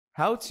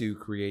How to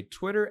create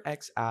Twitter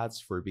X ads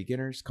for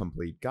beginners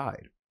complete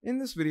guide. In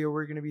this video,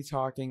 we're going to be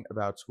talking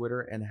about Twitter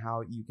and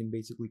how you can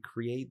basically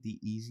create the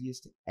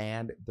easiest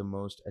and the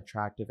most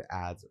attractive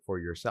ads for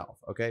yourself.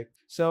 Okay.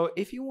 So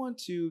if you want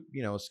to,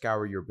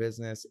 scour your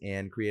business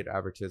and create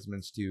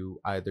advertisements to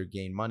either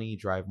gain money,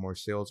 drive more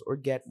sales, or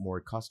get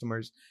more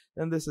customers,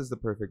 then this is the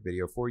perfect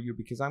video for you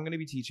because I'm going to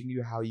be teaching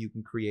you how you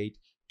can create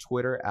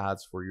Twitter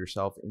ads for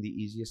yourself in the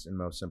easiest and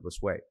most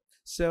simplest way.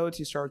 So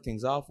to start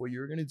things off, what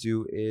you're going to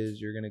do is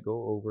you're going to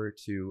go over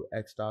to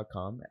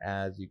x.com,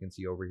 as you can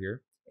see over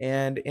here.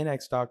 And in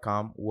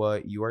x.com,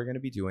 what you are going to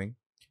be doing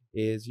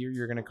is here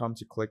you're going to come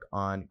to click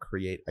on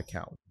create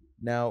account.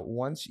 Now,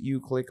 once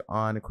you click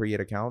on create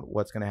account,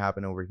 what's going to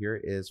happen over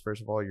here is,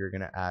 first of all, you're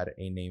going to add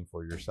a name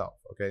for yourself.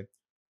 Okay.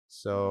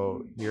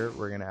 So here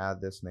we're going to add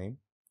this name.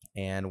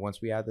 And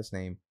once we add this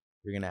name,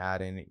 you're going to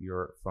add in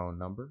your phone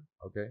number.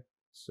 Okay.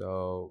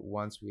 So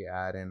once we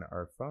add in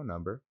our phone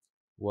number,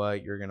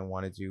 what you're going to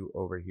want to do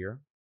over here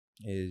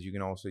is you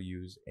can also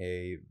use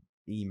a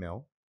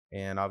email,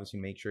 and obviously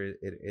make sure it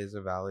is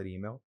a valid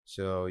email.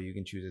 So you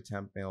can choose a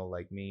temp mail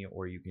like me,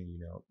 or you can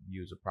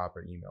use a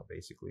proper email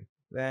basically.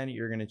 Then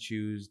you're going to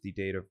choose the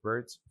date of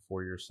birth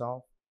for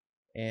yourself,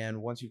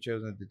 and once you've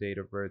chosen the date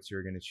of birth,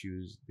 you're going to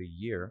choose the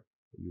year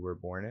that you were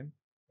born in.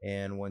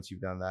 And once you've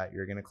done that,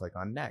 you're going to click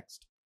on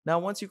next. Now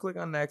once you click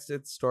on next,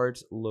 it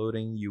starts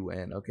loading you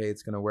in. Okay,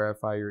 it's going to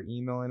verify your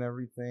email and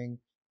everything.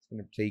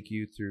 Going to take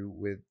you through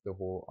with the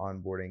whole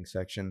onboarding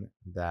section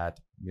that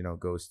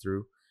goes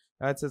through.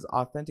 Now it says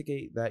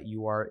authenticate that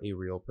you are a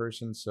real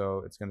person,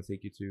 so it's going to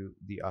take you to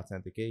the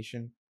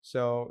authentication.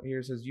 So here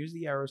it says use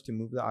the arrows to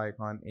move the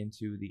icon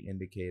into the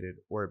indicated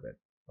orbit.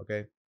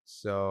 Okay,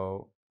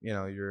 so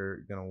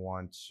you're going to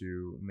want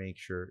to make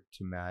sure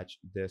to match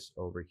this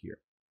over here.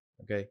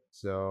 Okay,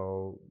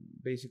 so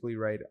basically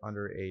right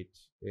under 8,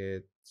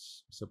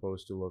 it's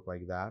supposed to look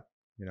like that.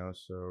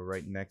 So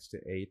right next to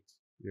 8,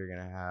 you're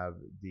going to have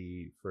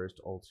the first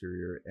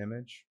ulterior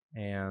image.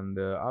 And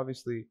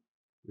obviously,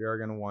 we are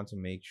going to want to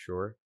make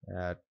sure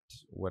that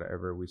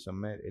whatever we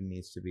submit, it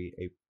needs to be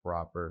a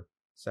proper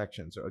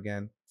section. So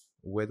again,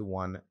 with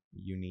 1,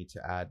 you need to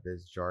add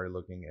this jar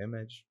looking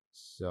image.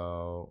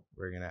 So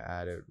we're going to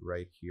add it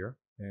right here.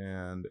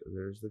 And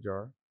there's the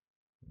jar.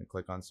 I'm going to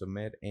click on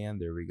submit,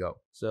 and there we go.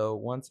 So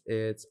once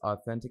it's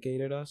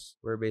authenticated us,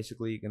 we're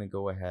basically going to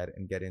go ahead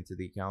and get into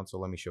the account. So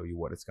let me show you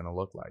what it's going to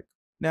look like.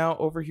 Now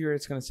over here,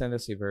 it's going to send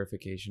us a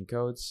verification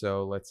code.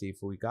 So let's see if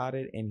we got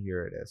it. And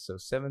here it is. So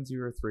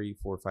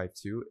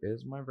 703452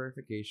 is my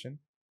verification.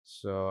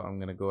 So I'm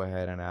going to go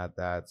ahead and add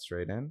that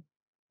straight in.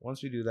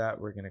 Once we do that,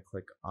 we're going to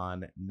click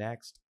on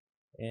next.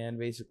 And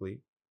basically,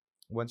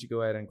 once you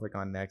go ahead and click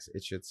on next,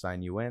 it should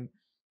sign you in.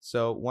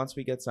 So once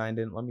we get signed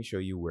in, let me show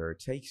you where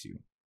it takes you.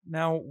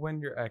 Now, when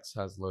your X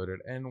has loaded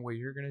in, what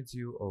you're going to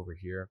do over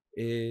here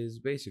is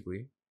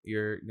basically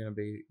you're going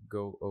to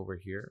go over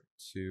here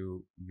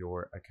to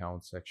your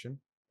account section,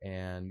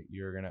 and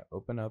you're going to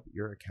open up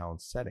your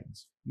account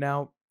settings.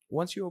 Now,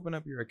 once you open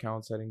up your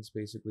account settings,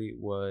 basically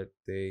what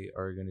they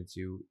are going to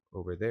do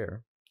over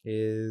there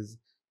is,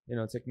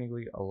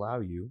 technically allow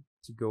you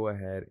to go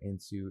ahead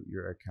into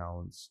your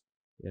account's,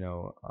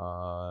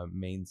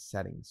 main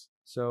settings.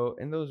 So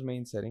in those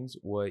main settings,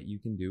 what you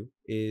can do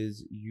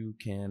is you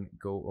can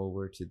go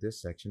over to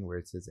this section where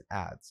it says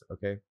ads.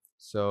 Okay.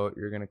 So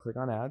you're going to click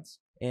on ads.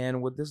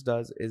 And what this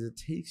does is it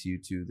takes you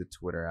to the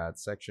Twitter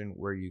ads section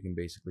where you can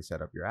basically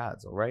set up your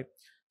ads. All right.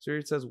 So here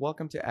it says,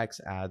 welcome to X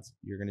ads.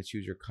 You're going to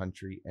choose your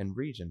country and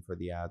region for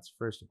the ads,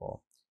 first of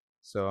all.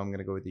 So I'm going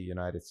to go with the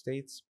United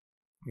States.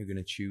 You're going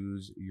to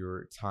choose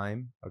your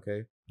time.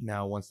 Okay.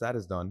 Now, once that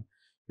is done,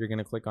 you're going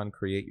to click on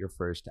create your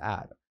first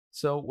ad.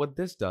 So what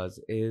this does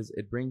is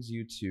it brings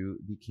you to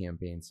the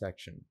campaign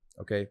section.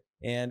 Okay.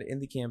 And in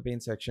the campaign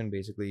section,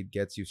 basically it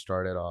gets you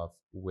started off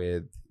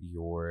with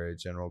your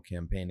general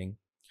campaigning.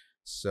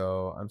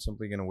 So I'm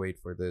simply going to wait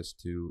for this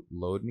to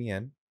load me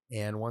in.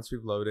 And once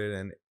we've loaded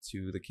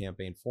into the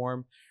campaign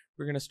form,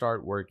 we're going to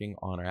start working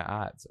on our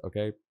ads.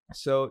 Okay.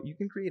 So you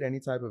can create any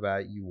type of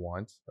ad you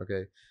want.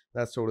 Okay.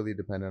 That's totally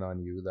dependent on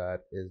you.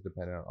 That is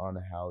dependent on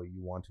how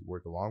you want to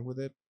work along with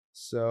it.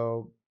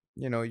 So,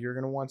 you're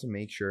going to want to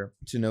make sure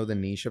to know the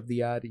niche of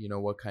the ad.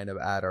 What kind of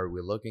ad are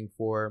we looking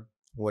for?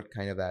 What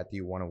kind of ad do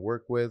you want to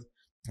work with,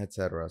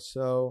 etc.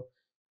 So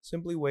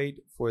simply wait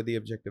for the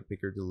objective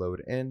picker to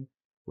load in,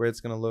 where it's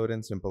going to load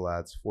in simple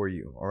ads for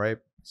you. All right.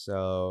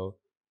 So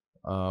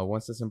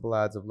once the simple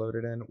ads have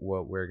loaded in,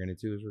 what we're going to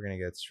do is we're going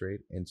to get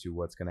straight into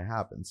what's going to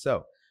happen.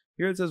 So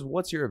here it says,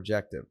 what's your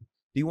objective?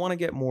 Do you want to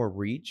get more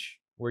reach,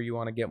 where you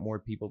want to get more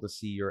people to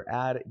see your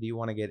ad? Do you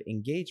want to get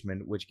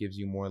engagement, which gives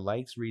you more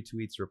likes,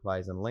 retweets,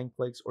 replies, and link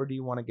clicks? Or do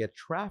you want to get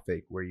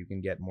traffic, where you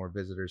can get more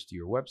visitors to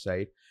your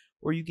website?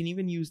 Or you can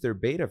even use their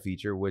beta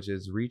feature, which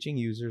is reaching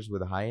users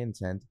with high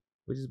intent,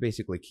 which is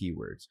basically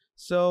keywords.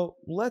 So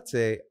let's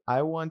say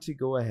I want to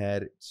go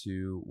ahead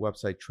to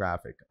website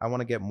traffic. I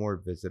want to get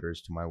more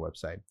visitors to my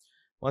website.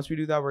 Once we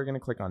do that, we're going to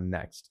click on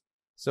next.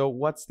 So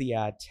what's the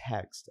ad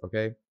text?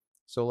 Okay.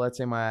 So let's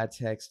say my ad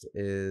text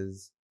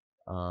is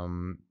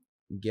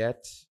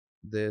get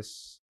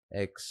this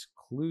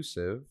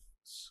exclusive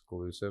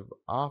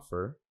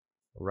offer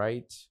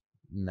right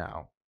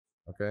now.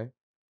 Okay,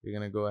 you're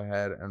gonna go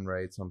ahead and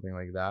write something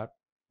like that.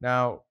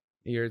 Now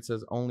here it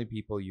says only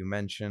people you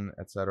mention,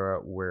 etc.,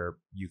 where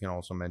you can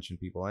also mention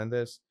people in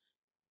this.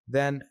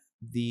 Then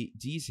the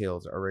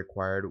details are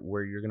required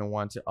where you're going to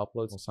want to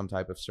upload some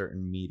type of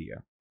certain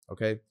media.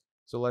 Okay,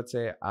 so let's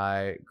say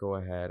I go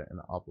ahead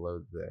and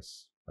upload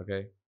this.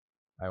 Okay,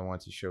 I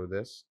want to show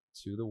this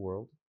to the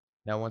world.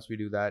 Now once we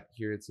do that,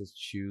 here it says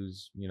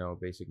choose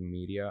basic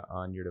media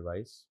on your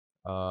device.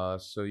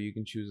 So you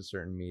can choose a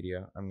certain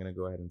media. I'm going to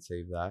go ahead and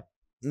save that.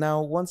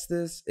 Now once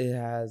it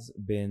has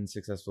been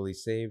successfully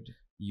saved,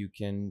 you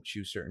can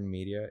choose certain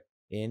media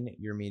in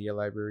your media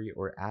library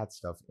or add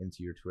stuff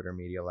into your Twitter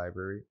media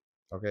library.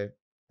 Okay,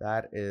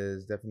 that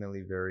is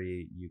definitely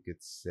very, you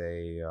could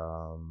say,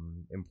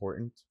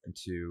 important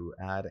to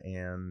add,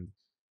 and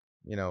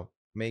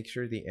make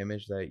sure the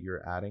image that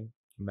you're adding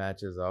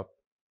matches up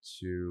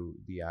to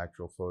the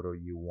actual photo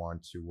you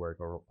want to work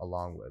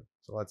along with.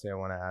 So let's say I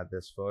want to add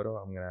this photo.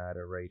 I'm going to add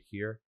it right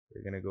here.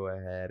 You're going to go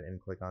ahead and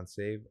click on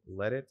save.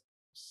 Let it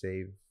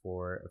save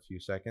for a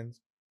few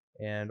seconds,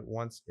 and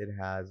once it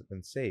has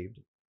been saved,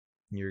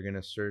 you're going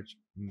to search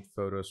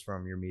photos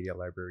from your media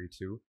library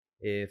too,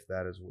 if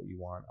that is what you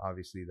want.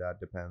 Obviously that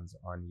depends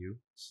on you.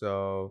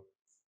 So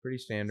pretty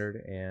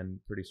standard and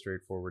pretty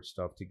straightforward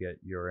stuff to get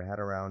your head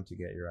around, to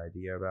get your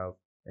idea about,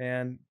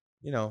 and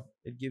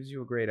it gives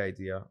you a great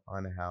idea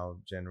on how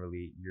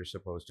generally you're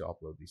supposed to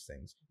upload these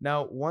things.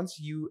 Now once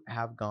you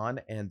have gone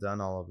and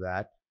done all of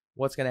that,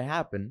 what's going to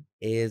happen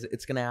is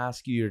it's going to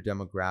ask you your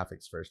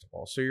demographics first of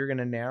all. So you're going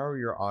to narrow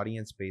your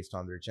audience based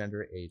on their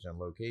gender, age, and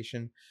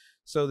location.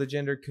 So the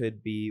gender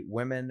could be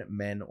women,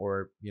 men,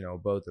 or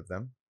both of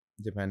them,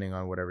 depending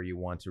on whatever you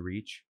want to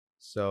reach.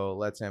 So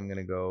let's say I'm going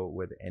to go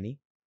with any.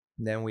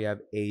 Then we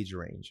have age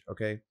range.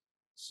 Okay,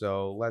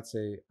 so let's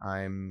say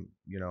I'm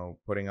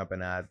putting up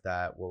an ad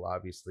that will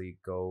obviously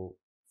go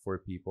for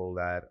people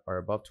that are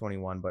above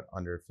 21 but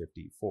under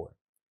 54.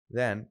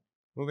 Then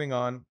moving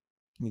on,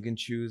 you can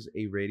choose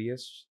a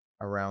radius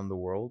around the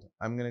world.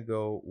 I'm going to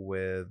go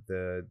with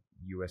the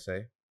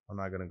USA. I'm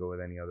not going to go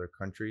with any other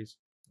countries.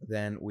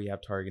 Then we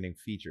have targeting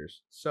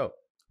features. So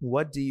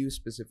what do you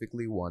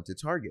specifically want to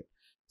target?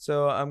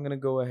 So I'm going to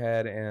go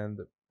ahead and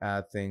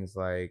add things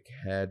like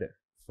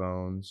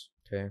headphones.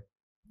 Okay,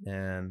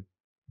 and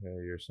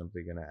you're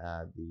simply going to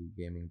add the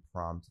gaming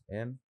prompt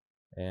in.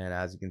 And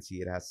as you can see,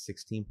 it has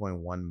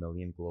 16.1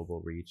 million global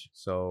reach.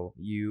 So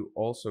you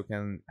also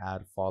can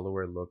add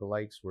follower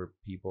lookalikes where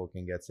people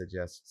can get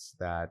suggests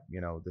that,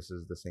 this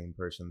is the same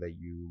person that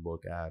you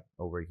look at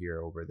over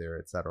here, over there,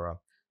 etc.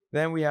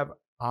 Then we have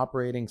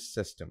operating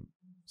system.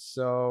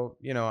 So,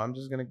 I'm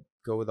just going to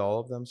go with all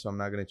of them. So I'm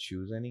not going to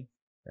choose any.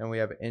 And we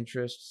have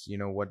interests.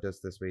 What does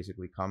this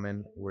basically come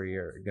in?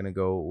 We're going to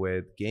go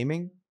with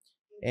gaming.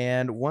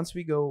 And once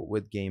we go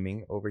with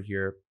gaming over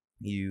here,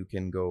 you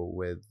can go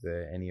with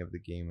any of the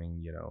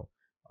gaming,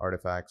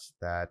 artifacts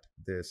that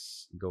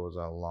this goes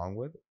along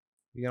with.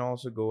 You can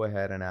also go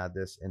ahead and add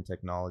this in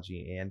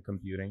technology and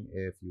computing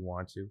if you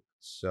want to.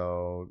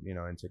 So,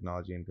 in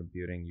technology and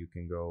computing, you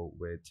can go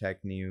with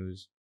tech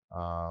news.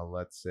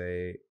 Let's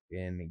say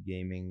in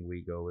gaming,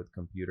 we go with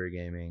computer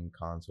gaming,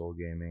 console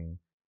gaming,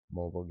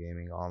 mobile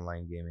gaming,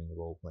 online gaming,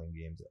 role-playing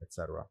games,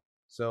 etc.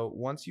 So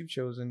once you've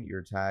chosen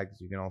your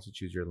tags, you can also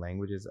choose your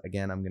languages.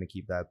 Again, I'm going to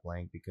keep that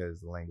blank because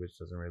the language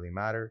doesn't really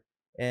matter.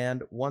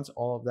 And once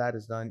all of that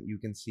is done, you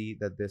can see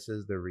that this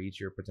is the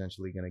reach you're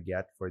potentially going to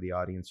get for the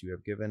audience you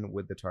have given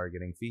with the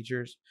targeting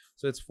features.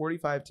 So it's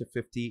 45 to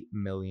 50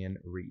 million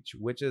reach,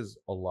 which is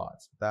a lot.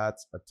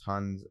 That's a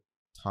ton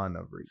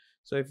of reach.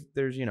 So if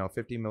there's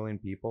 50 million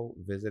people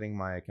visiting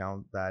my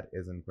account, that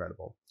is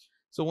incredible.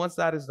 So once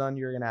that is done,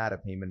 you're going to add a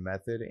payment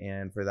method,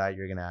 and for that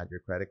you're going to add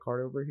your credit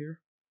card over here.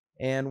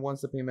 And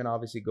once the payment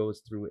obviously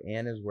goes through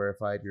and is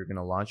verified, you're going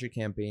to launch your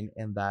campaign,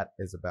 and that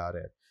is about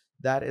it.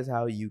 That is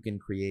how you can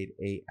create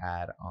a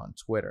ad on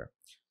Twitter.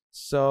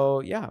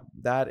 So yeah,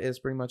 that is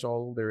pretty much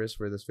all there is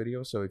for this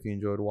video. So if you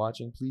enjoyed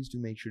watching, please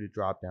do make sure to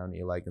drop down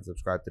a like and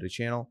subscribe to the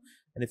channel.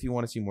 And if you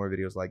want to see more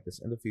videos like this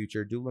in the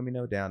future, do let me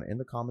know down in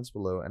the comments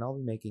below, and I'll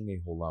be making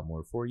a whole lot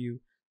more for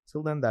you.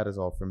 Till then, that is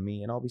all from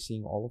me, and I'll be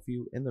seeing all of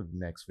you in the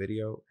next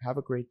video. Have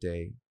a great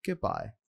day. Goodbye.